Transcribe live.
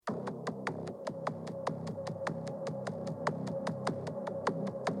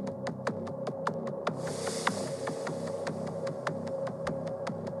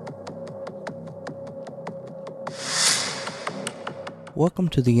Welcome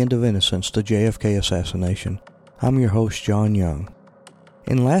to the end of Innocence, the JFK assassination. I'm your host, John Young.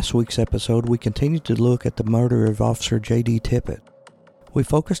 In last week's episode, we continued to look at the murder of Officer J.D. Tippit. We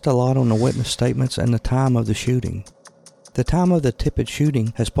focused a lot on the witness statements and the time of the shooting. The time of the Tippit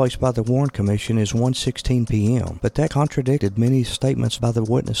shooting, as placed by the Warren Commission, is 1:16 p.m., but that contradicted many statements by the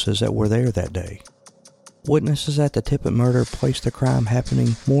witnesses that were there that day. Witnesses at the Tippit murder placed the crime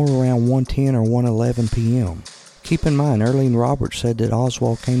happening more around 1:10 or 1:11 p.m. Keep in mind, Earlene Roberts said that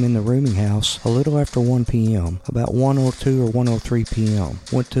Oswald came in the rooming house a little after 1 p.m., about 1:02 or 1:03 p.m.,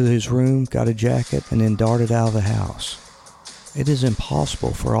 went to his room, got a jacket, and then darted out of the house. It is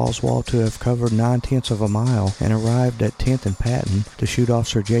impossible for Oswald to have covered 9/10 of a mile and arrived at 10th and Patton to shoot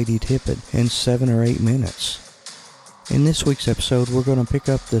Officer J.D. Tippit in 7 or 8 minutes. In this week's episode, we're going to pick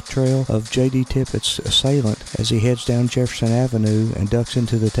up the trail of J.D. Tippit's assailant as he heads down Jefferson Avenue and ducks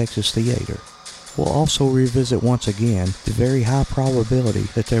into the Texas Theater. We'll also revisit once again the very high probability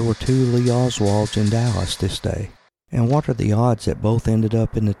that there were two Lee Oswalds in Dallas this day. And what are the odds that both ended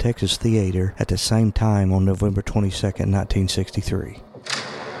up in the Texas Theater at the same time on November 22, 1963?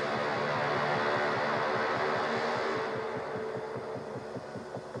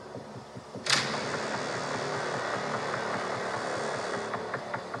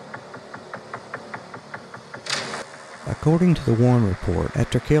 According to the Warren report,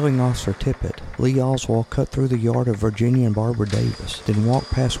 after killing Officer Tippit, Lee Oswald cut through the yard of Virginia and Barbara Davis, then walked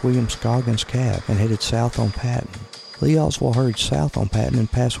past William Scoggins' cab and headed south on Patton. Lee Oswald hurried south on Patton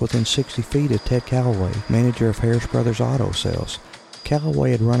and passed within 60 feet of Ted Calloway, manager of Harris Brothers Auto Sales.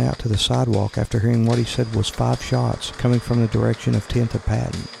 Calloway had run out to the sidewalk after hearing what he said was 5 shots coming from the direction of 10th and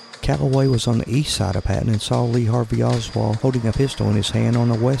Patton. Calloway was on the east side of Patton and saw Lee Harvey Oswald holding a pistol in his hand on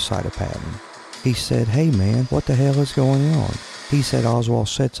the west side of Patton. He said, "Hey man, what the hell is going on?" He said Oswald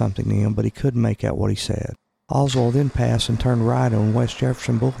said something to him, but he couldn't make out what he said. Oswald then passed and turned right on West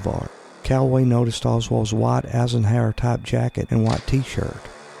Jefferson Boulevard. Calloway noticed Oswald's white Eisenhower-type jacket and white t-shirt.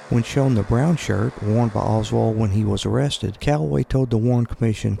 When shown the brown shirt worn by Oswald when he was arrested, Calloway told the Warren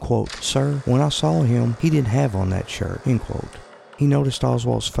Commission, quote, "Sir, when I saw him, he didn't have on that shirt," end quote. He noticed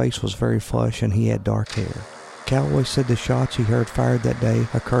Oswald's face was very flush and he had dark hair. Calloway said the shots he heard fired that day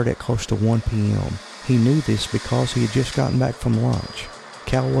occurred at close to 1 p.m. He knew this because he had just gotten back from lunch.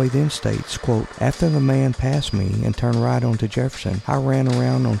 Calloway then states, quote, "After the man passed me and turned right onto Jefferson, I ran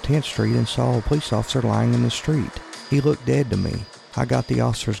around on 10th Street and saw a police officer lying in the street. He looked dead to me. I got the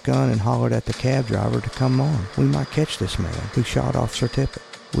officer's gun and hollered at the cab driver to come on. We might catch this man who shot Officer Tippit.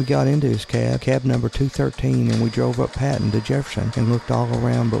 We got into his cab number 213, and we drove up Patton to Jefferson and looked all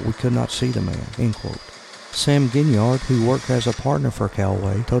around, but we could not see the man," end quote. Sam Ginyard, who worked as a partner for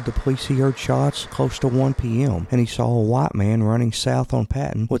Calloway, told the police he heard shots close to 1 p.m. and he saw a white man running south on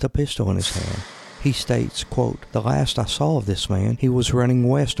Patton with a pistol in his hand. He states, quote, "The last I saw of this man, he was running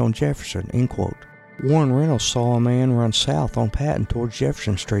west on Jefferson," end quote. Warren Reynolds saw a man run south on Patton towards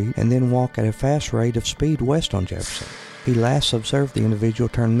Jefferson Street and then walk at a fast rate of speed west on Jefferson. He last observed the individual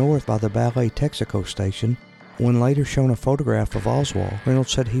turn north by the Ballet Texaco station. When later shown a photograph of Oswald,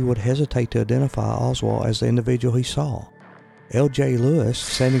 Reynolds said he would hesitate to identify Oswald as the individual he saw. L.J. Lewis,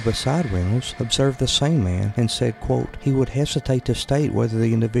 standing beside Reynolds, observed the same man and said, quote, "He would hesitate to state whether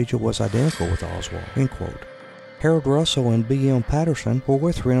the individual was identical with Oswald," end quote. Harold Russell and B.M. Patterson were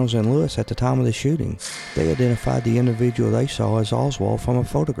with Reynolds and Lewis at the time of the shooting. They identified the individual they saw as Oswald from a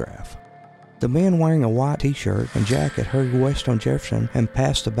photograph. The man wearing a white t-shirt and jacket hurried west on Jefferson and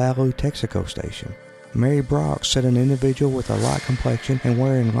passed the Ballet Texaco station. Mary Brock said an individual with a light complexion and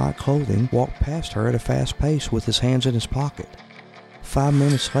wearing light clothing walked past her at a fast pace with his hands in his pocket. 5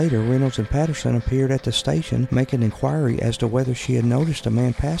 minutes later, Reynolds and Patterson appeared at the station making inquiry as to whether she had noticed a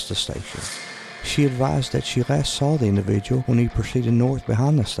man pass the station. She advised that she last saw the individual when he proceeded north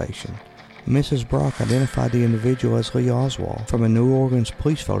behind the station. Mrs. Brock identified the individual as Lee Oswald from a New Orleans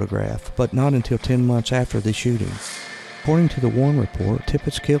police photograph, but not until 10 months after the shooting. According to the Warren report,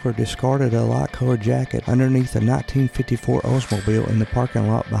 Tippit's killer discarded a light-colored jacket underneath a 1954 Oldsmobile in the parking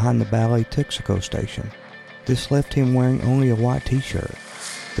lot behind the Ballet Texaco station. This left him wearing only a white t-shirt.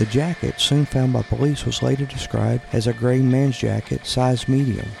 The jacket, soon found by police, was later described as a gray men's jacket, size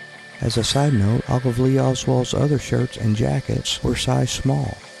medium. As a side note, all of Lee Oswald's other shirts and jackets were size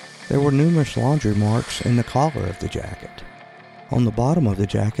small. There were numerous laundry marks in the collar of the jacket. On the bottom of the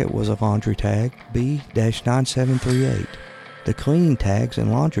jacket was a laundry tag, B-9738. The cleaning tags and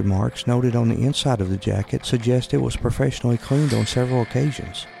laundry marks noted on the inside of the jacket suggest it was professionally cleaned on several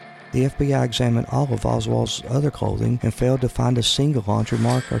occasions. The FBI examined all of Oswald's other clothing and failed to find a single laundry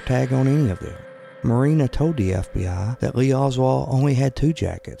mark or tag on any of them. Marina told the FBI that Lee Oswald only had 2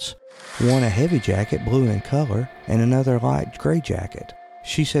 jackets, one a heavy jacket, blue in color, and another light gray jacket.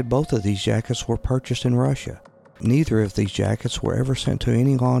 She said both of these jackets were purchased in Russia. Neither of these jackets were ever sent to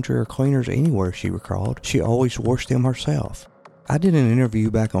any laundry or cleaners anywhere, she recalled. She always washed them herself. I did an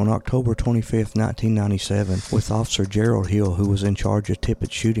interview back on October 25, 1997 with Officer Gerald Hill, who was in charge of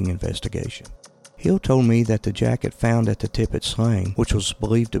Tippett's shooting investigation. Hill told me that the jacket found at the Tippett sling, which was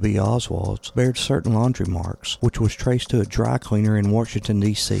believed to be Oswald's, bared certain laundry marks, which was traced to a dry cleaner in Washington,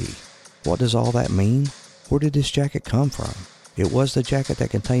 D.C. What does all that mean? Where did this jacket come from? It was the jacket that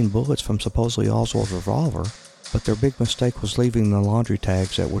contained bullets from supposedly Oswald's revolver, but their big mistake was leaving the laundry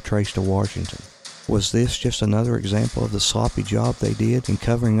tags that were traced to Washington. Was this just another example of the sloppy job they did in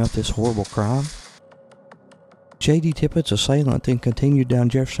covering up this horrible crime? J.D. Tippett's assailant then continued down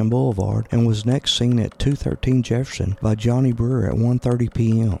Jefferson Boulevard and was next seen at 213 Jefferson by Johnny Brewer at 1:30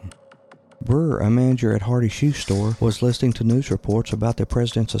 p.m. Brewer, a manager at Hardy's Shoe Store, was listening to news reports about the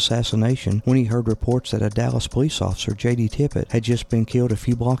president's assassination when he heard reports that a Dallas police officer, J.D. Tippett, had just been killed a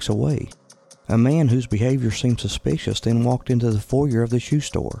few blocks away. A man whose behavior seemed suspicious then walked into the foyer of the shoe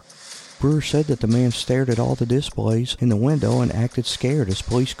store. Brewer said that the man stared at all the displays in the window and acted scared as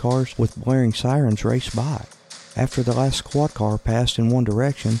police cars with blaring sirens raced by. After the last squad car passed in one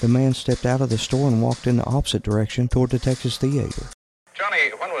direction, the man stepped out of the store and walked in the opposite direction toward the Texas Theater.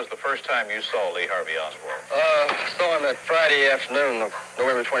 Johnny, when was the first time you saw Lee Harvey Oswald? Saw him that Friday afternoon,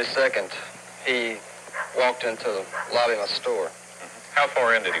 November 22nd. He walked into the lobby of my store. How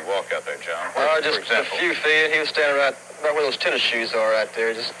far in did he walk out there, John? Just a few feet. He was standing right where those tennis shoes are right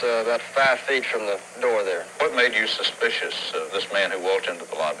there, just about 5 feet from the door there. What made you suspicious of this man who walked into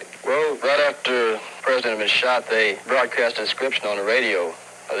the lobby? Well, right after the president had been shot, they broadcast a description on the radio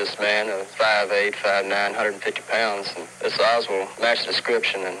of this man, 5'8", 5'9", 150 pounds. And this Oswald matched the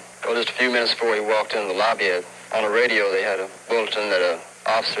description. And just a few minutes before he walked into the lobby, on the radio they had a bulletin that an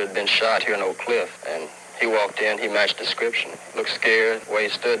officer had been shot here in Oak Cliff. And he walked in, he matched the description. Looked scared the way he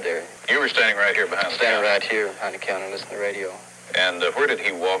stood there. You were standing right here behind the counter? Standing right here behind the counter listening to the radio. And where did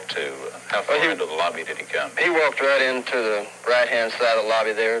he walk to? How far into the lobby did he come? He walked right into the right-hand side of the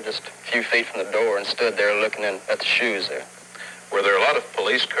lobby there, just a few feet from the door, and stood there looking in at the shoes there. Were there a lot of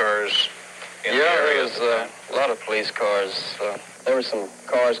police cars in the area? Yeah, there was a lot of police cars. There were some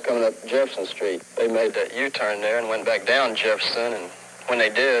cars coming up Jefferson Street. They made that U-turn there and went back down Jefferson, and when they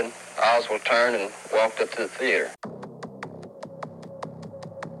did, Oswald turned and walked up to the theater.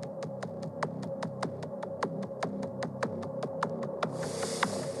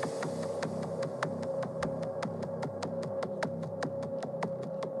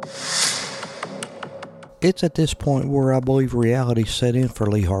 It's at this point where I believe reality set in for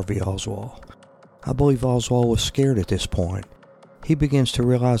Lee Harvey Oswald. I believe Oswald was scared at this point. He begins to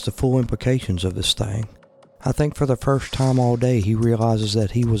realize the full implications of this thing. I think for the first time all day he realizes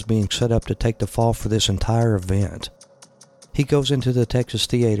that he was being set up to take the fall for this entire event. He goes into the Texas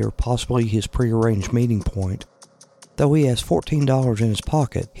Theater, possibly his prearranged meeting point. Though he has $14 in his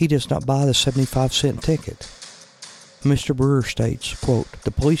pocket, he does not buy the 75-cent ticket. Mr. Brewer states, quote,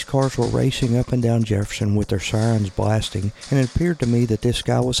 "The police cars were racing up and down Jefferson with their sirens blasting, and it appeared to me that this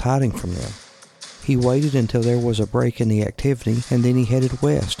guy was hiding from them. He waited until there was a break in the activity, and then he headed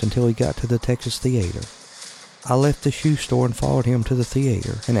west until he got to the Texas Theater. I left the shoe store and followed him to the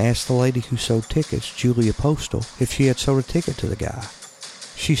theater and asked the lady who sold tickets, Julia Postal, if she had sold a ticket to the guy.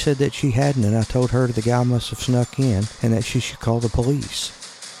 She said that she hadn't, and I told her the guy must have snuck in and that she should call the police.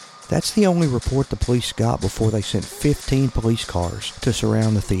 That's the only report the police got before they sent 15 police cars to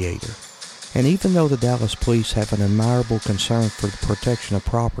surround the theater. And even though the Dallas police have an admirable concern for the protection of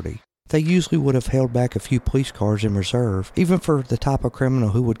property, they usually would have held back a few police cars in reserve, even for the type of criminal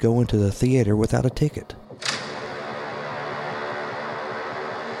who would go into the theater without a ticket.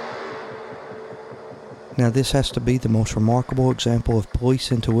 Now this has to be the most remarkable example of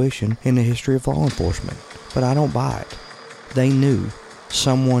police intuition in the history of law enforcement, but I don't buy it. They knew,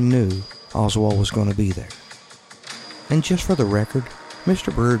 someone knew, Oswald was going to be there. And just for the record,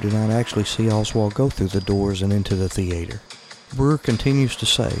 Mr. Brewer did not actually see Oswald go through the doors and into the theater. Brewer continues to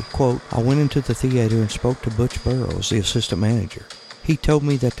say, quote, "I went into the theater and spoke to Butch Burroughs, the assistant manager. He told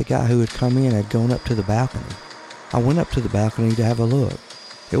me that the guy who had come in had gone up to the balcony. I went up to the balcony to have a look.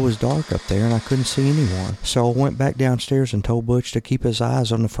 It was dark up there and I couldn't see anyone, so I went back downstairs and told Butch to keep his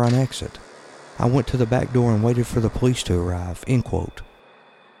eyes on the front exit. I went to the back door and waited for the police to arrive," end quote.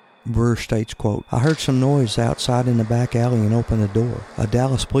 Brewer states, quote, "I heard some noise outside in the back alley and opened the door. A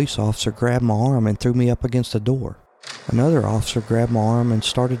Dallas police officer grabbed my arm and threw me up against the door. Another officer grabbed my arm and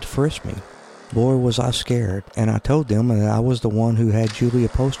started to frisk me. Boy, was I scared, and I told them that I was the one who had Julia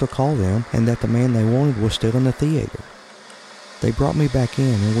Postal call them and that the man they wanted was still in the theater. They brought me back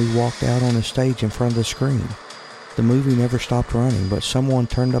in and we walked out on the stage in front of the screen. The movie never stopped running, but someone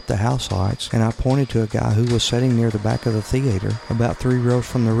turned up the house lights and I pointed to a guy who was sitting near the back of the theater, about 3 rows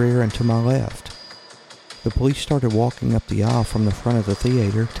from the rear and to my left. The police started walking up the aisle from the front of the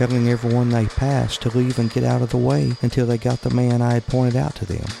theater, telling everyone they passed to leave and get out of the way until they got the man I had pointed out to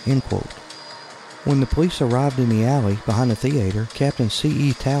them." End quote. When the police arrived in the alley behind the theater, Captain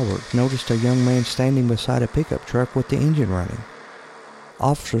C.E. Talbot noticed a young man standing beside a pickup truck with the engine running.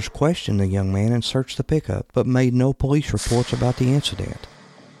 Officers questioned the young man and searched the pickup, but made no police reports about the incident.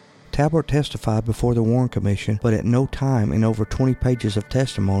 Talbot testified before the Warren Commission, but at no time in over 20 pages of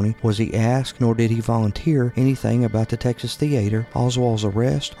testimony was he asked nor did he volunteer anything about the Texas Theater, Oswald's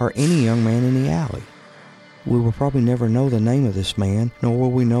arrest, or any young man in the alley. We will probably never know the name of this man, nor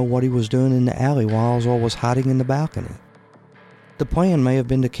will we know what he was doing in the alley while Oswald was hiding in the balcony. The plan may have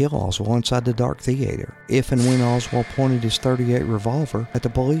been to kill Oswald inside the dark theater, if and when Oswald pointed his .38 revolver at the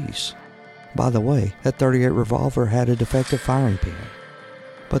police. By the way, that .38 revolver had a defective firing pin.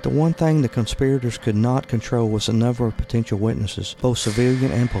 But the one thing the conspirators could not control was the number of potential witnesses, both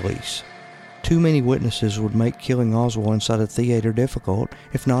civilian and police. Too many witnesses would make killing Oswald inside a theater difficult,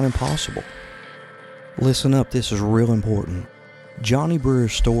 if not impossible. Listen up, this is real important. Johnny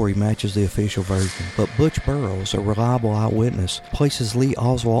Brewer's story matches the official version, but Butch Burroughs, a reliable eyewitness, places Lee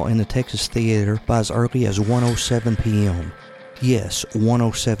Oswald in the Texas Theater by as early as 1:07 p.m. Yes,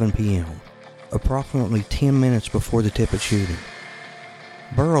 1:07 p.m. Approximately 10 minutes before the Tippit shooting.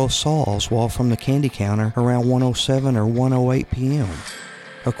 Burroughs saw Oswald from the candy counter around 1:07 or 1:08 p.m.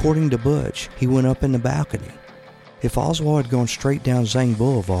 According to Butch, he went up in the balcony. If Oswald had gone straight down Zane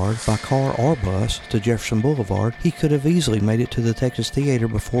Boulevard by car or bus to Jefferson Boulevard, he could have easily made it to the Texas Theater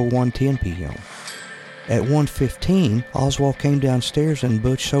before 1:10 p.m. At 1:15, Oswald came downstairs and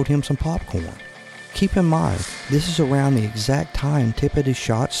Butch showed him some popcorn. Keep in mind, this is around the exact time Tippit is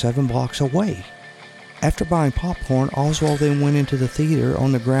shot 7 blocks away. After buying popcorn, Oswald then went into the theater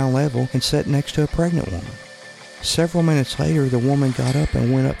on the ground level and sat next to a pregnant woman. Several minutes later, the woman got up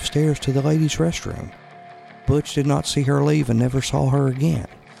and went upstairs to the ladies' restroom. Butch did not see her leave and never saw her again.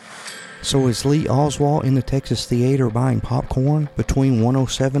 So is Lee Oswald in the Texas Theater buying popcorn between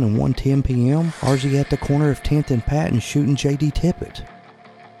 1:07 and 1:10 p.m., or is he at the corner of 10th and Patton shooting J.D. Tippit?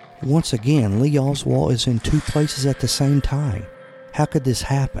 Once again, Lee Oswald is in 2 places at the same time. How could this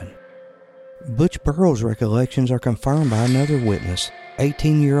happen? Butch Burroughs' recollections are confirmed by another witness,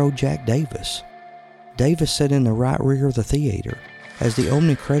 18-year-old Jack Davis. Davis sat in the right rear of the theater. As the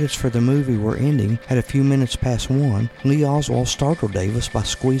opening credits for the movie were ending at a few minutes past 1, Lee Oswald startled Davis by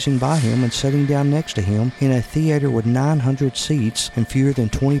squeezing by him and sitting down next to him in a theater with 900 seats and fewer than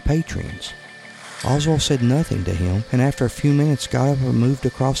 20 patrons. Oswald said nothing to him, and after a few minutes got up and moved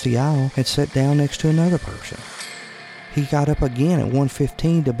across the aisle and sat down next to another person. He got up again at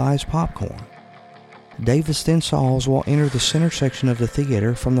 1:15 to buy his popcorn. Davis then saw Oswald enter the center section of the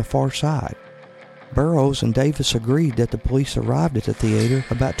theater from the far side. Burroughs and Davis agreed that the police arrived at the theater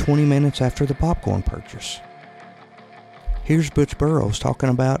about 20 minutes after the popcorn purchase. Here's Butch Burroughs talking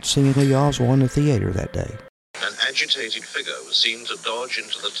about seeing Lee Oswald in the theater that day. An agitated figure was seen to dodge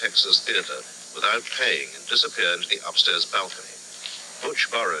into the Texas Theater without paying and disappear into the upstairs balcony. Butch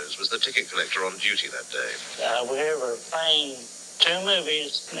Burroughs was the ticket collector on duty that day. We were playing 2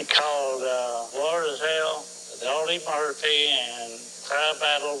 movies called War as Hell with Eddie Murphy and Cry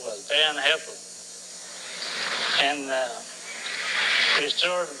Battle with Van Heflin. And we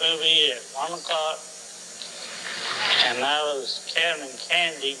started the movie at 1 o'clock, and I was counting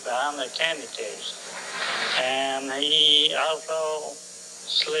candy behind the candy case. And he also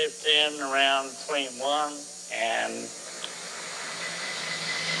slipped in around between 1 and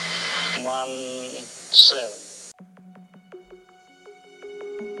 1:07.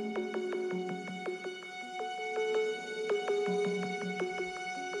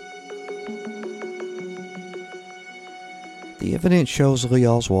 The evidence shows Lee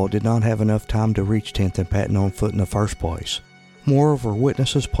Oswald did not have enough time to reach 10th and Patton on foot in the first place. Moreover,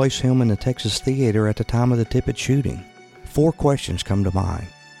 witnesses place him in the Texas Theater at the time of the Tippit shooting. 4 questions come to mind.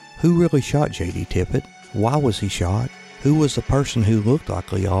 Who really shot J.D. Tippit? Why was he shot? Who was the person who looked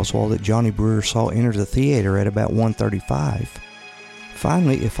like Lee Oswald that Johnny Brewer saw enter the theater at about 1:35?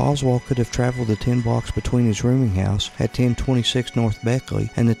 Finally, if Oswald could have traveled the 10 blocks between his rooming house at 1026 North Beckley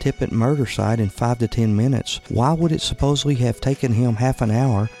and the Tippit murder site in 5 to 10 minutes, why would it supposedly have taken him half an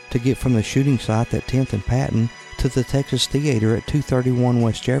hour to get from the shooting site at 10th and Patton to the Texas Theater at 231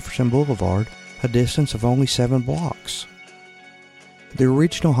 West Jefferson Boulevard, a distance of only 7 blocks? The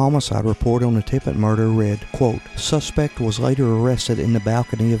original homicide report on the Tippit murder read, quote, "Suspect was later arrested in the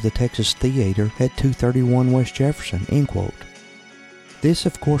balcony of the Texas Theater at 231 West Jefferson," end quote. This,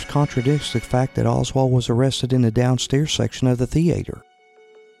 of course, contradicts the fact that Oswald was arrested in the downstairs section of the theater.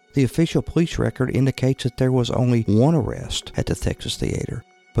 The official police record indicates that there was only one arrest at the Texas Theater,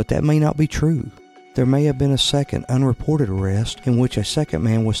 but that may not be true. There may have been a second unreported arrest in which a second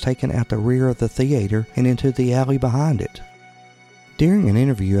man was taken out the rear of the theater and into the alley behind it. During an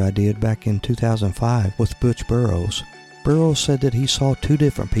interview I did back in 2005 with Butch Burroughs, Burroughs said that he saw two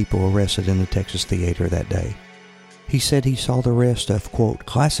different people arrested in the Texas Theater that day. He said he saw the arrest of, quote,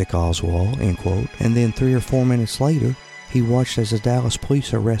 "classic Oswald," end quote, and then 3 or 4 minutes later, he watched as the Dallas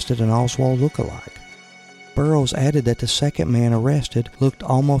police arrested an Oswald lookalike. Burroughs added that the second man arrested looked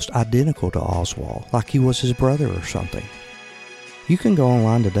almost identical to Oswald, like he was his brother or something. You can go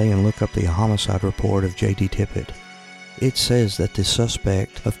online today and look up the homicide report of J.D. Tippit. It says that the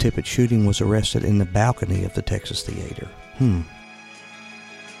suspect of Tippit's shooting was arrested in the balcony of the Texas Theater.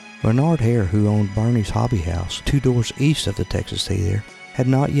 Bernard Hare, who owned Barney's Hobby House 2 doors east of the Texas Theater, had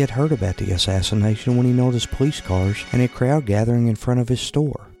not yet heard about the assassination when he noticed police cars and a crowd gathering in front of his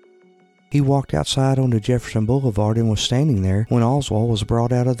store. He walked outside onto Jefferson Boulevard and was standing there when Oswald was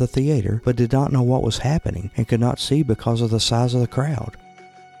brought out of the theater, but did not know what was happening and could not see because of the size of the crowd.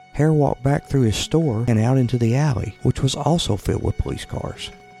 Hare walked back through his store and out into the alley, which was also filled with police cars.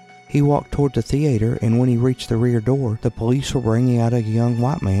 He walked toward the theater, and when he reached the rear door, the police were bringing out a young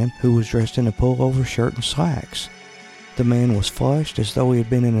white man who was dressed in a pullover shirt and slacks. The man was flushed as though he had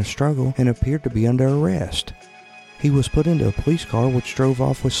been in a struggle and appeared to be under arrest. He was put into a police car which drove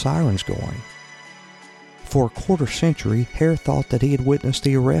off with sirens going. For a quarter century, Hare thought that he had witnessed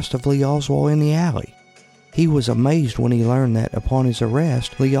the arrest of Lee Oswald in the alley. He was amazed when he learned that, upon his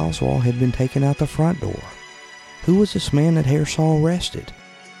arrest, Lee Oswald had been taken out the front door. Who was this man that Hare saw arrested?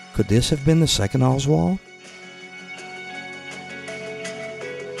 Could this have been the second Oswald?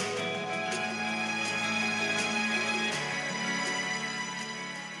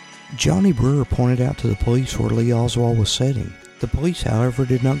 Johnny Brewer pointed out to the police where Lee Oswald was sitting. The police, however,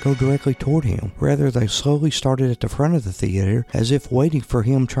 did not go directly toward him. Rather, they slowly started at the front of the theater as if waiting for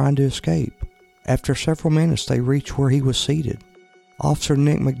him trying to escape. After several minutes, they reached where he was seated. Officer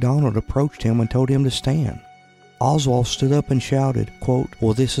Nick McDonald approached him and told him to stand. Oswald stood up and shouted, quote,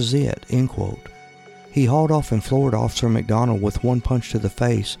 "Well, this is it," end quote. He hauled off and floored Officer McDonald with one punch to the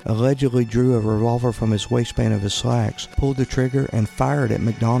face, allegedly drew a revolver from his waistband of his slacks, pulled the trigger, and fired at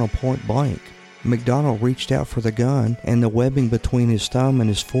McDonald point blank. McDonald reached out for the gun, and the webbing between his thumb and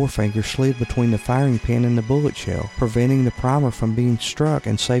his forefinger slid between the firing pin and the bullet shell, preventing the primer from being struck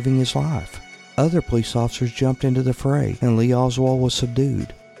and saving his life. Other police officers jumped into the fray, and Lee Oswald was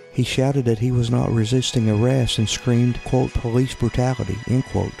subdued. He shouted that he was not resisting arrest and screamed, quote, "police brutality," end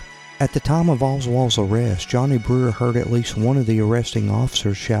quote. At the time of Oswald's arrest, Johnny Brewer heard at least one of the arresting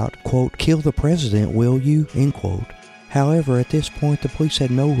officers shout, quote, "Kill the president, will you?" end quote. However, at this point, the police had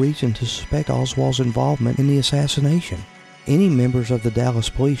no reason to suspect Oswald's involvement in the assassination. Any members of the Dallas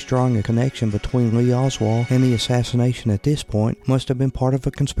police drawing a connection between Lee Oswald and the assassination at this point must have been part of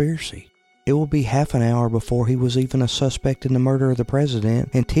a conspiracy. It will be half an hour before he was even a suspect in the murder of the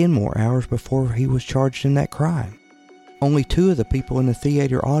president, and 10 more hours before he was charged in that crime. Only 2 of the people in the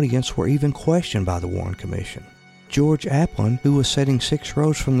theater audience were even questioned by the Warren Commission. George Applin, who was sitting 6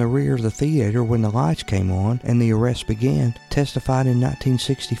 rows from the rear of the theater when the lights came on and the arrest began, testified in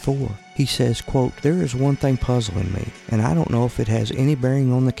 1964. He says, quote, "There is one thing puzzling me, and I don't know if it has any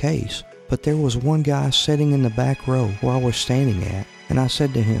bearing on the case, but there was one guy sitting in the back row where I was standing at, and I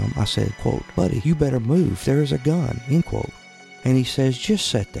said to him, I said, quote, 'Buddy, you better move, there is a gun,' end quote. And he says, 'Just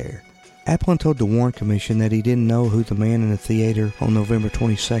sit there.'" Applin told the Warren Commission that he didn't know who the man in the theater on November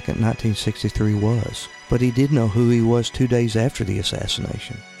 22, 1963 was, but he did know who he was 2 days after the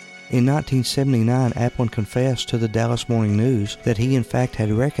assassination. In 1979, Applin confessed to the Dallas Morning News that he in fact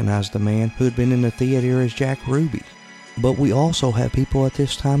had recognized the man who had been in the theater as Jack Ruby. But we also have people at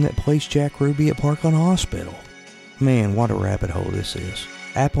this time that placed Jack Ruby at Parkland Hospital. Man, what a rabbit hole this is.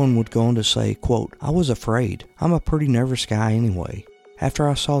 Applin would go on to say, quote, "I was afraid. I'm a pretty nervous guy anyway. After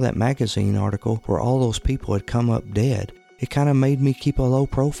I saw that magazine article where all those people had come up dead, it kind of made me keep a low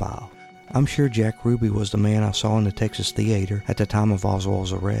profile. I'm sure Jack Ruby was the man I saw in the Texas Theater at the time of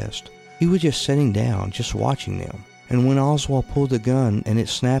Oswald's arrest. He was just sitting down, just watching them. And when Oswald pulled the gun and it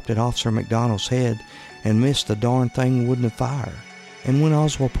snapped at Officer McDonald's head and missed, the darn thing wouldn't fire. And when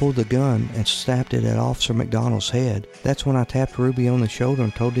Oswald pulled the gun and snapped it at Officer McDonald's head, that's when I tapped Ruby on the shoulder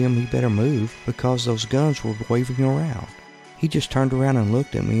and told him he better move because those guns were waving around. He just turned around and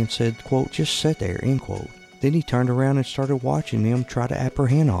looked at me and said, quote, 'Just sit there,' end quote. Then he turned around and started watching them try to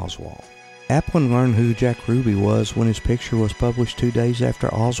apprehend Oswald. Applin learned who Jack Ruby was when his picture was published 2 days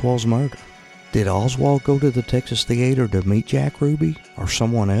after Oswald's murder. Did Oswald go to the Texas Theater to meet Jack Ruby, or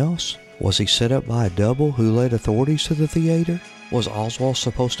someone else? Was he set up by a double who led authorities to the theater? Was Oswald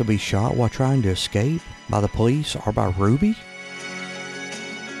supposed to be shot while trying to escape? By the police or by Ruby?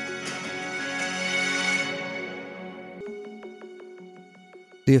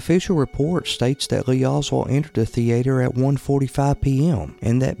 The official report states that Lee Oswald entered the theater at 1:45 p.m.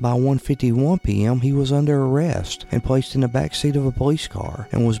 and that by 1:51 p.m. he was under arrest and placed in the back seat of a police car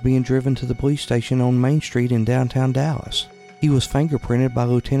and was being driven to the police station on Main Street in downtown Dallas. He was fingerprinted by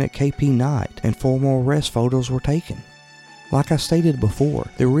Lieutenant K.P. Knight and formal arrest photos were taken. Like I stated before,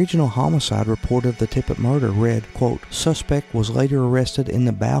 the original homicide report of the Tippit murder read, quote, "Suspect was later arrested in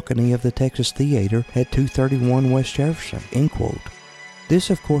the balcony of the Texas Theater at 231 West Jefferson," end quote. This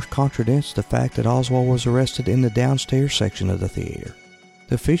of course contradicts the fact that Oswald was arrested in the downstairs section of the theater.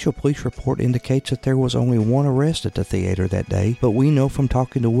 The official police report indicates that there was only one arrest at the theater that day, but we know from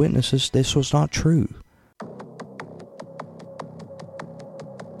talking to witnesses this was not true.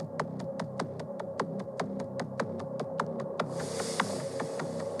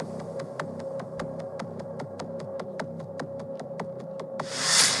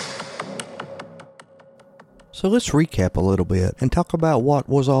 So let's recap a little bit and talk about what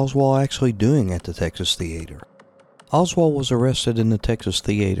was Oswald actually doing at the Texas Theater. Oswald was arrested in the Texas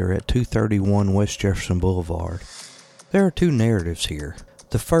Theater at 231 West Jefferson Boulevard. There are two narratives here.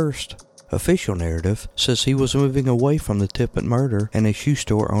 The first, official narrative, says he was moving away from the Tippit murder and a shoe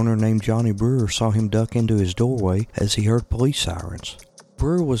store owner named Johnny Brewer saw him duck into his doorway as he heard police sirens.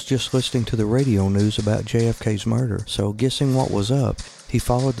 Brewer was just listening to the radio news about JFK's murder, so guessing what was up, he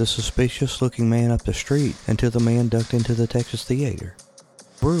followed the suspicious-looking man up the street until the man ducked into the Texas Theater.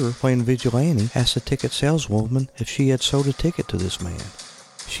 Brewer, playing vigilante, asked the ticket saleswoman if she had sold a ticket to this man.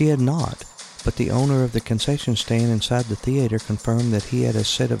 She had not, but the owner of the concession stand inside the theater confirmed that he had a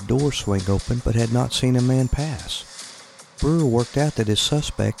set of doors swing open but had not seen a man pass. Brewer worked out that his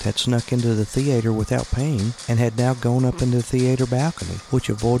suspect had snuck into the theater without paying and had now gone up into the theater balcony, which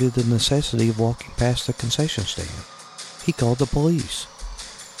avoided the necessity of walking past the concession stand. He called the police.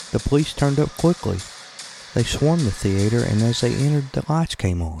 The police turned up quickly. They swarmed the theater, and as they entered, the lights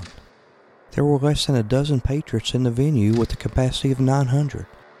came on. There were less than a dozen patrons in the venue with a capacity of 900.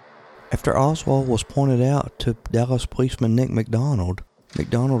 After Oswald was pointed out to Dallas policeman Nick McDonald,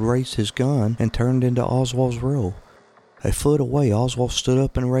 McDonald raised his gun and turned into Oswald's row. A foot away, Oswald stood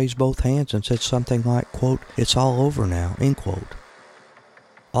up and raised both hands and said something like, quote, "It's all over now," end quote.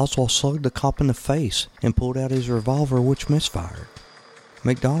 Oswald slugged the cop in the face and pulled out his revolver, which misfired.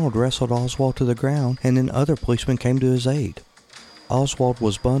 McDonald wrestled Oswald to the ground, and then other policemen came to his aid. Oswald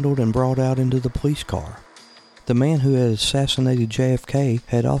was bundled and brought out into the police car. The man who had assassinated JFK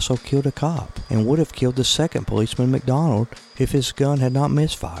had also killed a cop, and would have killed the second policeman, McDonald, if his gun had not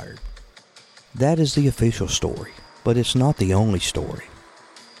misfired. That is the official story, but it's not the only story.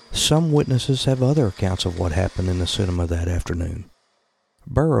 Some witnesses have other accounts of what happened in the cinema that afternoon.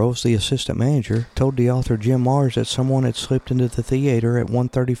 Burroughs, the assistant manager, told the author Jim Mars that someone had slipped into the theater at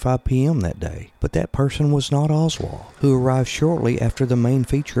 1:35 p.m. that day, but that person was not Oswald, who arrived shortly after the main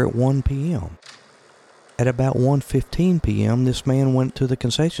feature at 1 p.m. At about 1:15 p.m., this man went to the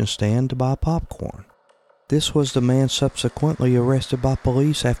concession stand to buy popcorn. This was the man subsequently arrested by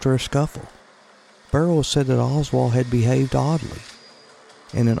police after a scuffle. Burroughs said that Oswald had behaved oddly.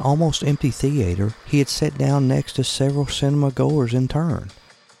 In an almost empty theater, he had sat down next to several cinema goers in turn.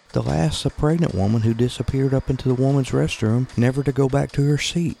 The last, a pregnant woman who disappeared up into the woman's restroom, never to go back to her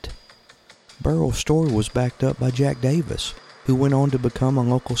seat. Burroughs' story was backed up by Jack Davis, who went on to become a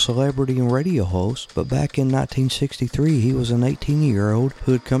local celebrity and radio host, but back in 1963 he was an 18-year-old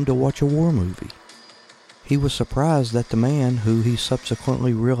who had come to watch a war movie. He was surprised that the man, who he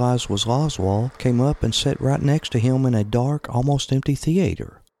subsequently realized was Oswald, came up and sat right next to him in a dark, almost empty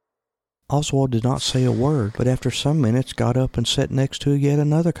theater. Oswald did not say a word, but after some minutes got up and sat next to yet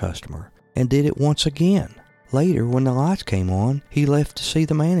another customer, and did it once again. Later, when the lights came on, he left to see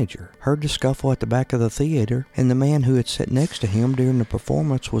the manager, heard the scuffle at the back of the theater, and the man who had sat next to him during the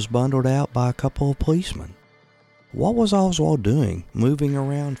performance was bundled out by a couple of policemen. What was Oswald doing, moving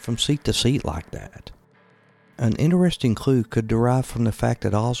around from seat to seat like that? An interesting clue could derive from the fact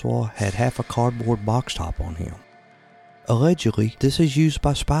that Oswald had half a cardboard box top on him. Allegedly, this is used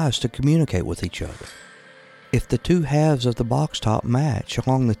by spies to communicate with each other. If the two halves of the box top match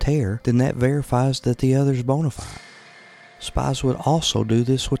along the tear, then that verifies that the other is bona fide. Spies would also do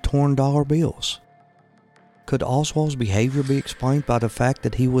this with torn dollar bills. Could Oswald's behavior be explained by the fact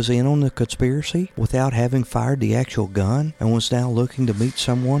that he was in on the conspiracy without having fired the actual gun and was now looking to meet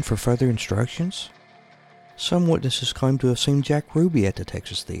someone for further instructions? Some witnesses claim to have seen Jack Ruby at the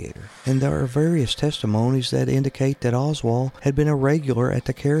Texas Theater, and there are various testimonies that indicate that Oswald had been a regular at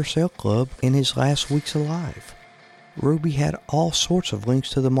the Carousel Club in his last weeks alive. Ruby had all sorts of links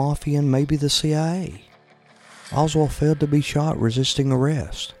to the Mafia and maybe the CIA. Oswald failed to be shot resisting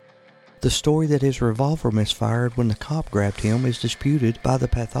arrest. The story that his revolver misfired when the cop grabbed him is disputed by the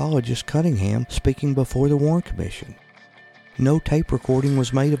pathologist Cunningham speaking before the Warren Commission. No tape recording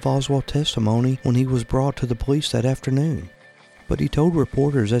was made of Oswald's testimony when he was brought to the police that afternoon, but he told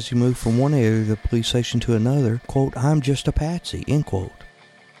reporters as he moved from one area of the police station to another, quote, "I'm just a patsy," end quote.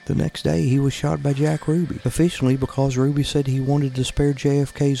 The next day he was shot by Jack Ruby, officially because Ruby said he wanted to spare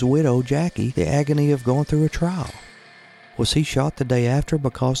JFK's widow, Jackie, the agony of going through a trial. Was he shot the day after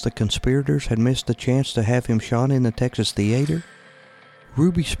because the conspirators had missed the chance to have him shot in the Texas Theater?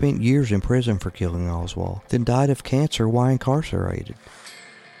 Ruby spent years in prison for killing Oswald, then died of cancer while incarcerated.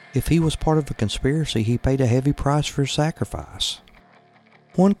 If he was part of a conspiracy, he paid a heavy price for his sacrifice.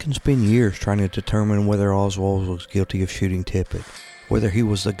 One can spend years trying to determine whether Oswald was guilty of shooting Tippit, whether he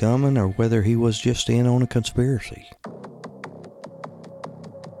was the gunman or whether he was just in on a conspiracy.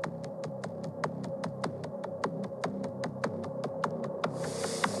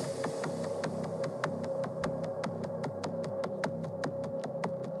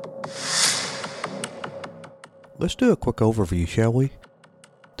 Let's do a quick overview, shall we?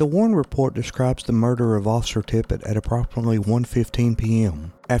 The Warren report describes the murder of Officer Tippit at approximately 1:15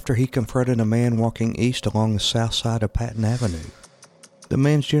 p.m. after he confronted a man walking east along the south side of Patton Avenue. The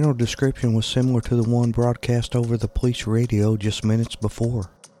man's general description was similar to the one broadcast over the police radio just minutes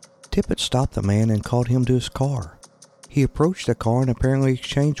before. Tippit stopped the man and called him to his car. He approached the car and apparently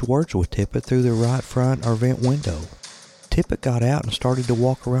exchanged words with Tippit through the right front or vent window. Tippit got out and started to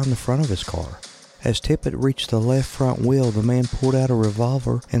walk around the front of his car. As Tippit reached the left front wheel, the man pulled out a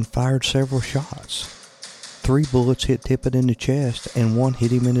revolver and fired several shots. 3 bullets hit Tippit in the chest, and one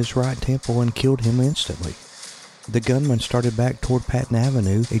hit him in his right temple and killed him instantly. The gunman started back toward Patton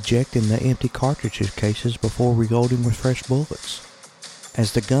Avenue, ejecting the empty cartridge cases before reloading with fresh bullets.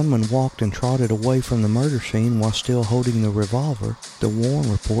 As the gunman walked and trotted away from the murder scene while still holding the revolver, the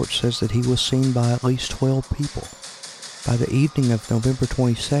Warren report says that he was seen by at least 12 people. By the evening of November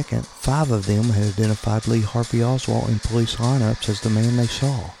 22nd, 5 of them had identified Lee Harvey Oswald in police lineups as the man they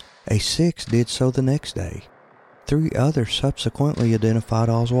saw. A 6th did so the next day. 3 others subsequently identified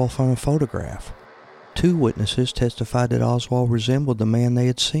Oswald from a photograph. 2 witnesses testified that Oswald resembled the man they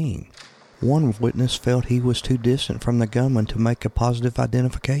had seen. One witness felt he was too distant from the gunman to make a positive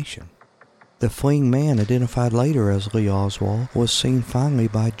identification. The fleeing man, identified later as Lee Oswald, was seen finally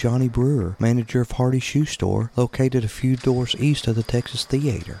by Johnny Brewer, manager of Hardy's Shoe Store, located a few doors east of the Texas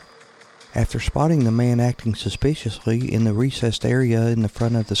Theater. After spotting the man acting suspiciously in the recessed area in the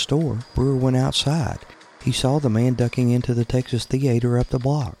front of the store, Brewer went outside. He saw the man ducking into the Texas Theater up the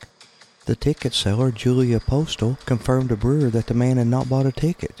block. The ticket seller, Julia Postal, confirmed to Brewer that the man had not bought a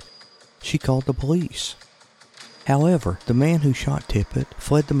ticket. She called the police. However, the man who shot Tippit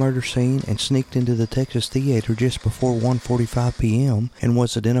fled the murder scene and sneaked into the Texas Theater just before 1:45 p.m. and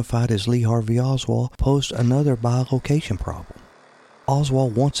was identified as Lee Harvey Oswald, posed another bilocation problem.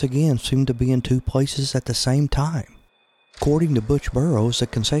 Oswald once again seemed to be in 2 places at the same time. According to Butch Burroughs, the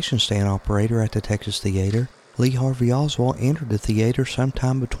concession stand operator at the Texas Theater, Lee Harvey Oswald entered the theater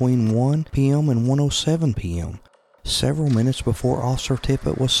sometime between 1 p.m. and 1:07 p.m., several minutes before Officer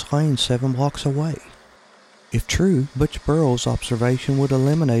Tippit was slain 7 blocks away. If true, Butch Burroughs' observation would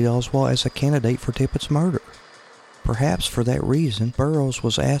eliminate Oswald as a candidate for Tippit's murder. Perhaps for that reason, Burroughs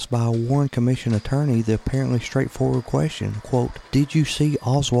was asked by a Warren Commission attorney the apparently straightforward question, quote, "Did you see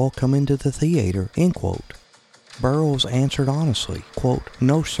Oswald come into the theater?" end quote. Burroughs answered honestly, quote,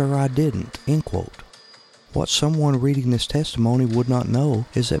 "No sir, I didn't," end quote. What someone reading this testimony would not know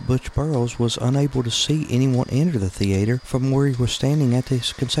is that Butch Burroughs was unable to see anyone enter the theater from where he was standing at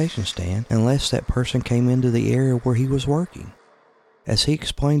his concession stand unless that person came into the area where he was working. As he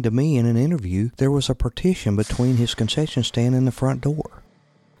explained to me in an interview, there was a partition between his concession stand and the front door.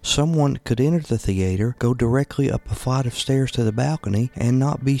 Someone could enter the theater, go directly up a flight of stairs to the balcony, and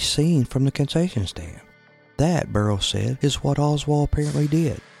not be seen from the concession stand. That, Burroughs said, is what Oswald apparently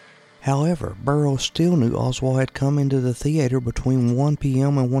did. However, Burroughs still knew Oswald had come into the theater between 1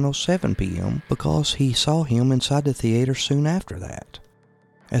 p.m. and 1:07 p.m. because he saw him inside the theater soon after that.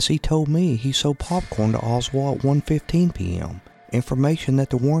 As he told me, he sold popcorn to Oswald at 1:15 p.m., information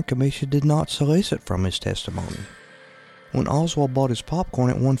that the Warren Commission did not solicit from his testimony. When Oswald bought his popcorn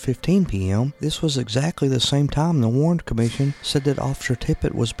at 1:15 p.m., this was exactly the same time the Warren Commission said that Officer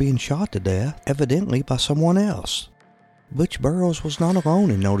Tippit was being shot to death, evidently by someone else. Butch Burroughs was not alone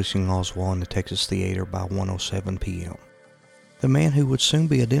in noticing Oswald in the Texas Theater by 1:07 p.m. The man who would soon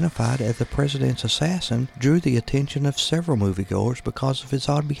be identified as the president's assassin drew the attention of several moviegoers because of his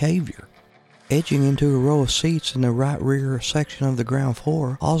odd behavior. Edging into a row of seats in the right rear section of the ground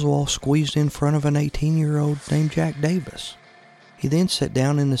floor, Oswald squeezed in front of an 18-year-old named Jack Davis. He then sat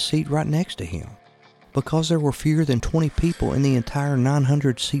down in the seat right next to him. Because there were fewer than 20 people in the entire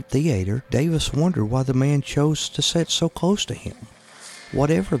 900-seat theater, Davis wondered why the man chose to sit so close to him.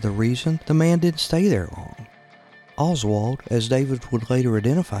 Whatever the reason, the man didn't stay there long. Oswald, as David would later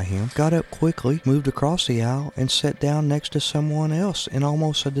identify him, got up quickly, moved across the aisle, and sat down next to someone else in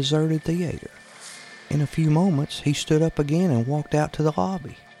almost a deserted theater. In a few moments, he stood up again and walked out to the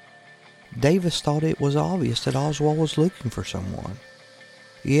lobby. Davis thought it was obvious that Oswald was looking for someone.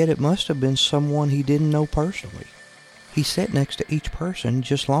 Yet it must have been someone he didn't know personally. He sat next to each person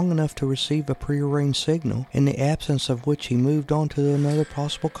just long enough to receive a prearranged signal, in the absence of which he moved on to another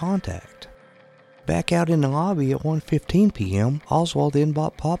possible contact. Back out in the lobby at 1:15 p.m., Oswald then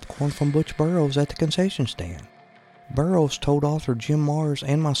bought popcorn from Butch Burroughs at the concession stand. Burroughs told author Jim Mars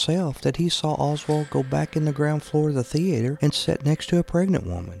and myself that he saw Oswald go back in the ground floor of the theater and sit next to a pregnant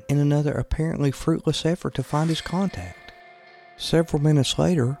woman, in another apparently fruitless effort to find his contact. Several minutes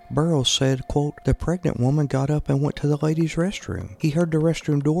later, Burroughs said, quote, "The pregnant woman got up and went to the ladies' restroom. He heard the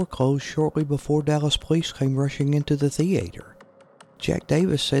restroom door close shortly before Dallas police came rushing into the theater." Jack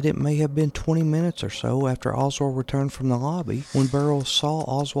Davis said it may have been 20 minutes or so after Oswald returned from the lobby when Burroughs saw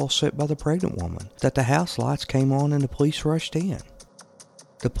Oswald sit by the pregnant woman that the house lights came on and the police rushed in.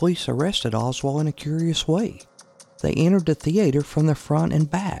 The police arrested Oswald in a curious way. They entered the theater from the front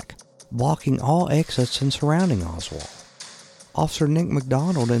and back, blocking all exits and surrounding Oswald. Officer Nick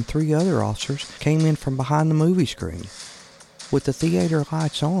McDonald and 3 other officers came in from behind the movie screen. With the theater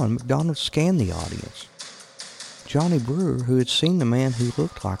lights on, McDonald scanned the audience. Johnny Brewer, who had seen the man who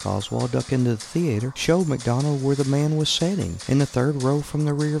looked like Oswald duck into the theater, showed McDonald where the man was sitting, in the 3rd row from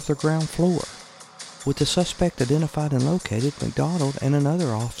the rear of the ground floor. With the suspect identified and located, McDonald and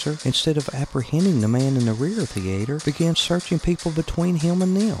another officer, instead of apprehending the man in the rear theater, began searching people between him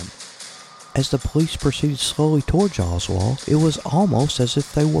and them. As the police proceeded slowly towards Oswald, it was almost as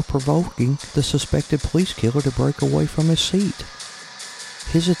if they were provoking the suspected police killer to break away from his seat.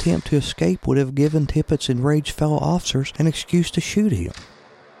 His attempt to escape would have given Tippit's enraged fellow officers an excuse to shoot him.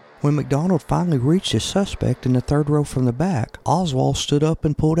 When McDonald finally reached his suspect in the 3rd row from the back, Oswald stood up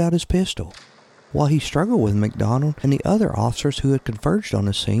and pulled out his pistol. While he struggled with McDonald and the other officers who had converged on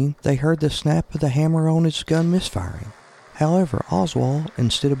the scene, they heard the snap of the hammer on his gun misfiring. However, Oswald,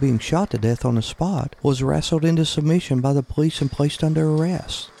 instead of being shot to death on the spot, was wrestled into submission by the police and placed under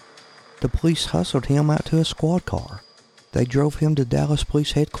arrest. The police hustled him out to a squad car. They drove him to Dallas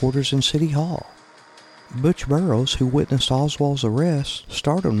Police Headquarters and City Hall. Butch Burroughs, who witnessed Oswald's arrest,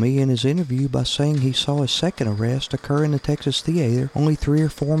 startled me in his interview by saying he saw his second arrest occur in the Texas Theater only 3 or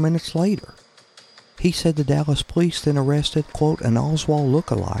 4 minutes later. He said the Dallas police then arrested, quote, "an Oswald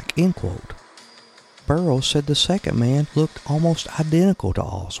look-alike," end quote. Burroughs said the second man looked almost identical to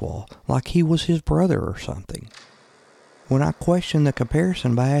Oswald, like he was his brother or something. When I questioned the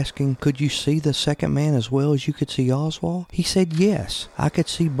comparison by asking, could you see the second man as well as you could see Oswald? He said yes, I could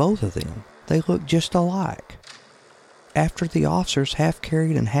see both of them. They looked just alike. After the officers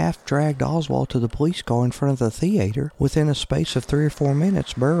half-carried and half-dragged Oswald to the police car in front of the theater, within a space of 3 or 4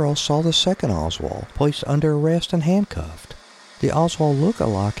 minutes, Burroughs saw the second Oswald, placed under arrest and handcuffed. The Oswald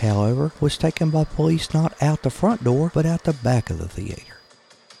look-alike, however, was taken by police not out the front door, but out the back of the theater.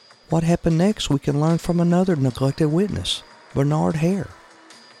 What happened next we can learn from another neglected witness, Bernard Hare.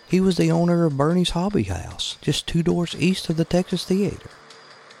 He was the owner of Bernie's Hobby House, just 2 doors east of the Texas Theater.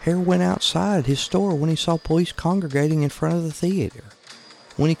 Hare went outside his store when he saw police congregating in front of the theater.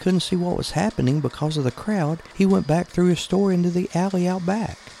 When he couldn't see what was happening because of the crowd, he went back through his store into the alley out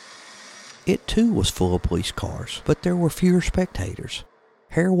back. It too was full of police cars, but there were fewer spectators.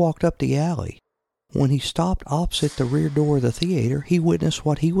 Hare walked up the alley. When he stopped opposite the rear door of the theater, he witnessed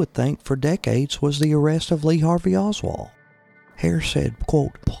what he would think for decades was the arrest of Lee Harvey Oswald. Hare said,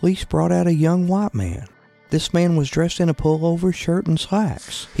 quote, "Police brought out a young white man. This man was dressed in a pullover shirt and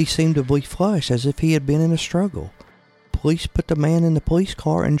slacks. He seemed to be flushed as if he had been in a struggle. Police put the man in the police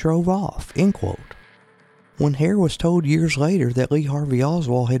car and drove off," end quote. When Hare was told years later that Lee Harvey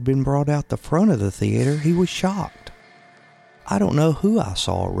Oswald had been brought out the front of the theater, he was shocked. "I don't know who I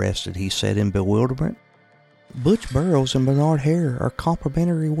saw arrested," he said in bewilderment. Butch Burroughs and Bernard Hare are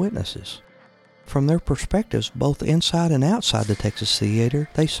complimentary witnesses. From their perspectives, both inside and outside the Texas Theater,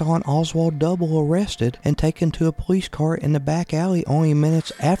 they saw an Oswald double arrested and taken to a police car in the back alley only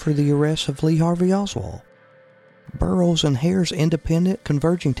minutes after the arrest of Lee Harvey Oswald. Burroughs and Hare's independent,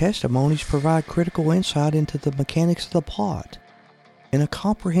 converging testimonies provide critical insight into the mechanics of the plot. In a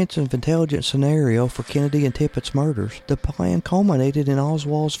comprehensive intelligence scenario for Kennedy and Tippett's murders, the plan culminated in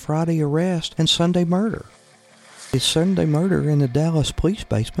Oswald's Friday arrest and Sunday murder. His Sunday murder in the Dallas police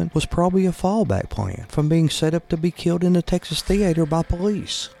basement was probably a fallback plan from being set up to be killed in the Texas Theater by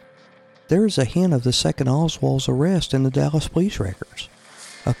police. There is a hint of the second Oswald's arrest in the Dallas police records.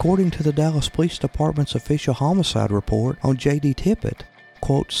 According to the Dallas Police Department's official homicide report on J.D. Tippett,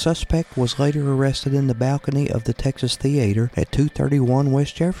 quote, suspect was later arrested in the balcony of the Texas Theater at 231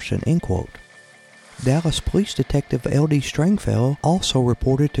 West Jefferson, end quote. Dallas Police Detective L.D. Stringfellow also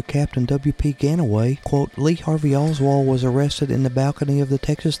reported to Captain W.P. Ganaway, quote, Lee Harvey Oswald was arrested in the balcony of the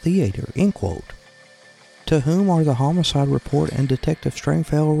Texas Theater, end quote. To whom are the homicide report and Detective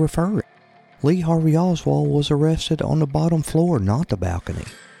Stringfellow referring? Lee Harvey Oswald was arrested on the bottom floor, not the balcony.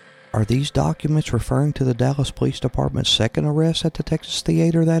 Are these documents referring to the Dallas Police Department's second arrest at the Texas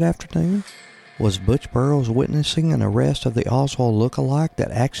Theater that afternoon? Was Butch Burroughs witnessing an arrest of the Oswald look-alike that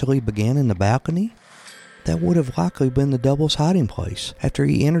actually began in the balcony? That would have likely been the double's hiding place after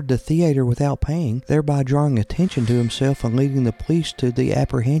he entered the theater without paying, thereby drawing attention to himself and leading the police to the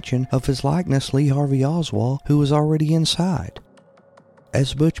apprehension of his likeness, Lee Harvey Oswald, who was already inside.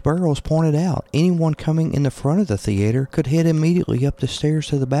 As Butch Burroughs pointed out, anyone coming in the front of the theater could head immediately up the stairs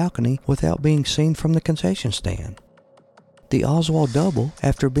to the balcony without being seen from the concession stand. The Oswald double,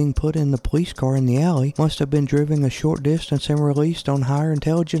 after being put in the police car in the alley, must have been driven a short distance and released on higher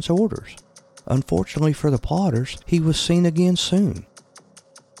intelligence orders. Unfortunately for the plotters, he was seen again soon.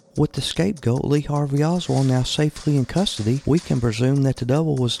 With the scapegoat Lee Harvey Oswald now safely in custody, we can presume that the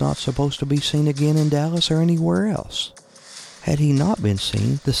double was not supposed to be seen again in Dallas or anywhere else. Had he not been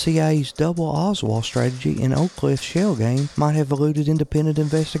seen, the CIA's double Oswald strategy in Oak Cliff's shell game might have eluded independent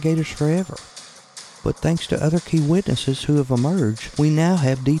investigators forever. But thanks to other key witnesses who have emerged, we now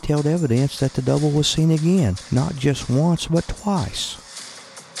have detailed evidence that the double was seen again, not just once but twice.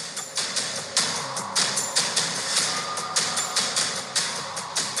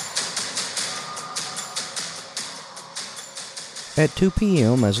 At 2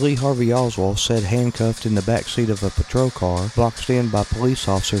 p.m., as Lee Harvey Oswald sat handcuffed in the back seat of a patrol car, boxed in by police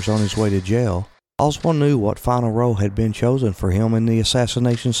officers on his way to jail, Oswald knew what final role had been chosen for him in the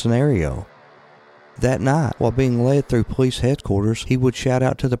assassination scenario. That night, while being led through police headquarters, he would shout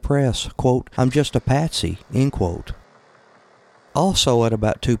out to the press, quote, I'm just a patsy, end quote. Also at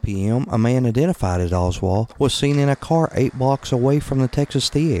about 2 p.m., a man identified as Oswald was seen in a car 8 blocks away from the Texas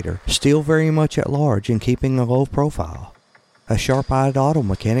Theater, still very much at large and keeping a low profile. A sharp-eyed auto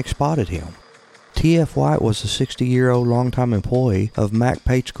mechanic spotted him. T.F. White was a 60-year-old longtime employee of Mac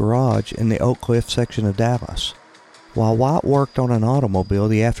Pate's garage in the Oak Cliff section of Dallas. While White worked on an automobile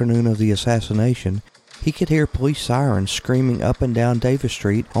the afternoon of the assassination, he could hear police sirens screaming up and down Davis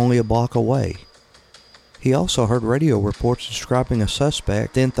Street only a block away. He also heard radio reports describing a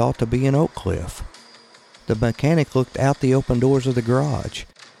suspect then thought to be in Oak Cliff. The mechanic looked out the open doors of the garage.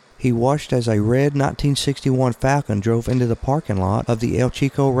 He watched as a red 1961 Falcon drove into the parking lot of the El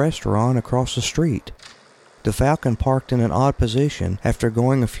Chico restaurant across the street. The Falcon parked in an odd position after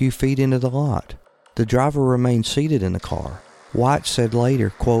going a few feet into the lot. The driver remained seated in the car. White said later,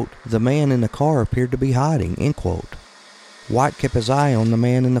 quote, the man in the car appeared to be hiding, end quote. White kept his eye on the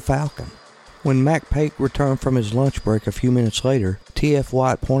man in the Falcon. When Mac Pate returned from his lunch break a few minutes later, T.F.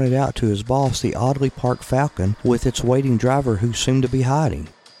 White pointed out to his boss the oddly parked Falcon with its waiting driver who seemed to be hiding.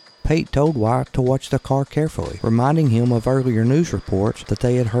 Pate told White to watch the car carefully, reminding him of earlier news reports that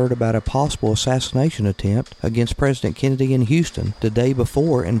they had heard about a possible assassination attempt against President Kennedy in Houston the day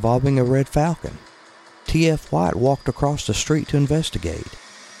before involving a red Falcon. T.F. White walked across the street to investigate.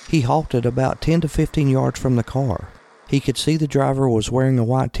 He halted about 10 to 15 yards from the car. He could see the driver was wearing a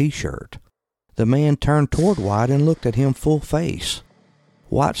white t-shirt. The man turned toward White and looked at him full face.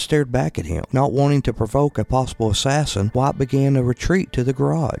 White stared back at him. Not wanting to provoke a possible assassin, White began a retreat to the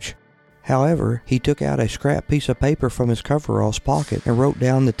garage. However, he took out a scrap piece of paper from his coveralls pocket and wrote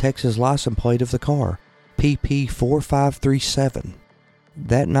down the Texas license plate of the car, PP 4537.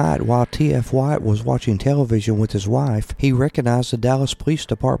 That night, while T.F. White was watching television with his wife, he recognized the Dallas Police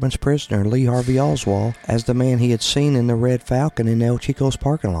Department's prisoner, Lee Harvey Oswald, as the man he had seen in the red Falcon in El Chico's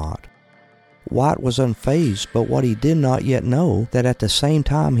parking lot. White was unfazed, but what he did not yet know, that at the same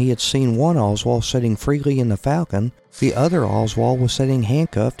time he had seen one Oswald sitting freely in the Falcon, the other Oswald was sitting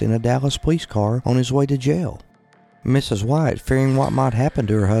handcuffed in a Dallas police car on his way to jail. Mrs. White, fearing what might happen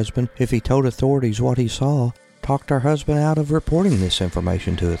to her husband if he told authorities what he saw, talked her husband out of reporting this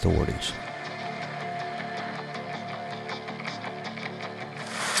information to authorities.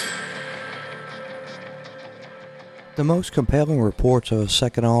 The most compelling reports of a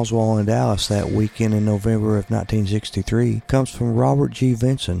second Oswald in Dallas that weekend in November of 1963 comes from Robert G.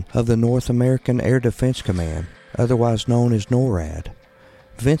 Vinson of the North American Air Defense Command, otherwise known as NORAD.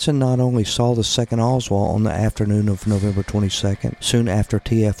 Vinson not only saw the second Oswald on the afternoon of November 22nd, soon after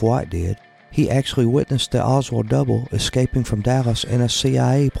T.F. White did, he actually witnessed the Oswald double escaping from Dallas in a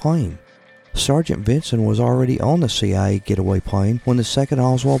CIA plane. Sergeant Vinson was already on the CIA getaway plane when the second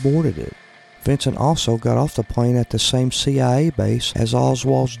Oswald boarded it. Vinson also got off the plane at the same CIA base as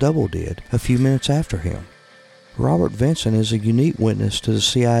Oswald's double did, a few minutes after him. Robert Vinson is a unique witness to the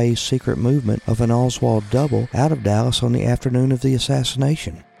CIA's secret movement of an Oswald double out of Dallas on the afternoon of the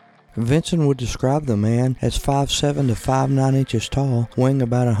assassination. Vinson would describe the man as 5'7" to 5'9" inches tall, weighing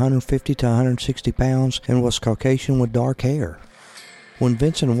about 150 to 160 pounds, and was Caucasian with dark hair. When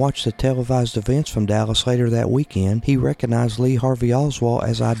Vinson watched the televised events from Dallas later that weekend, he recognized Lee Harvey Oswald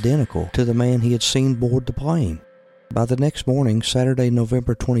as identical to the man he had seen board the plane. By the next morning, Saturday,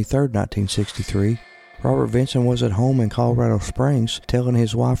 November 23, 1963, Robert Vinson was at home in Colorado Springs telling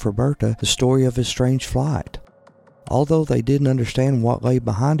his wife Roberta the story of his strange flight. Although they didn't understand what lay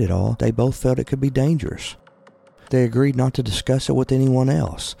behind it all, they both felt it could be dangerous. They agreed not to discuss it with anyone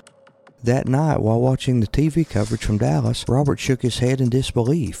else. That night, while watching the TV coverage from Dallas, Robert shook his head in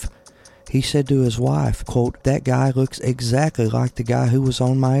disbelief. He said to his wife, quote, "That guy looks exactly like the guy who was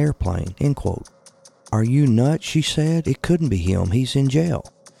on my airplane," end quote. "Are you nuts?" she said. "It couldn't be him. He's in jail."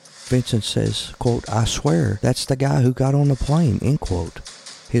 Vincent says, quote, "I swear, that's the guy who got on the plane," end quote.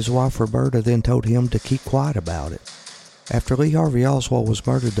 His wife Roberta then told him to keep quiet about it. After Lee Harvey Oswald was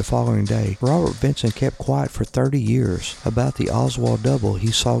murdered the following day, Robert Vinson kept quiet for 30 years about the Oswald double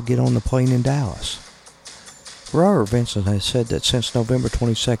he saw get on the plane in Dallas. Robert Vinson has said that since November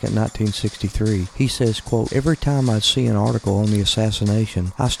 22, 1963, he says, quote, "Every time I'd see an article on the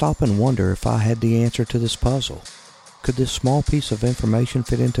assassination, I stop and wonder if I had the answer to this puzzle. Could this small piece of information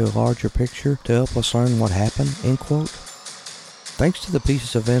fit into a larger picture to help us learn what happened?" End quote. Thanks to the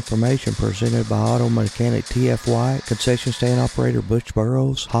pieces of information presented by auto mechanic T.F. White, concession stand operator Butch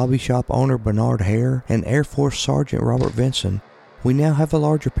Burroughs, hobby shop owner Bernard Hare, and Air Force Sergeant Robert Vinson, we now have a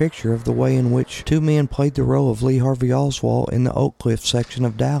larger picture of the way in which two men played the role of Lee Harvey Oswald in the Oak Cliff section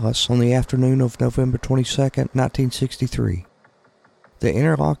of Dallas on the afternoon of November 22, 1963. The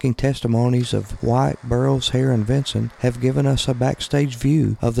interlocking testimonies of White, Burroughs, Hare, and Vinson have given us a backstage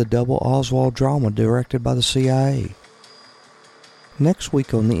view of the double Oswald drama directed by the CIA. Next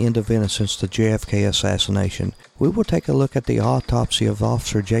week on The End of Innocence, the JFK assassination, we will take a look at the autopsy of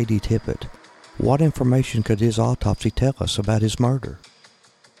Officer J.D. Tippit. What information could his autopsy tell us about his murder?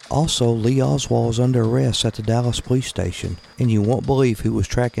 Also, Lee Oswald is under arrest at the Dallas police station, and you won't believe who was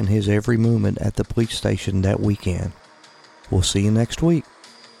tracking his every movement at the police station that weekend. We'll see you next week.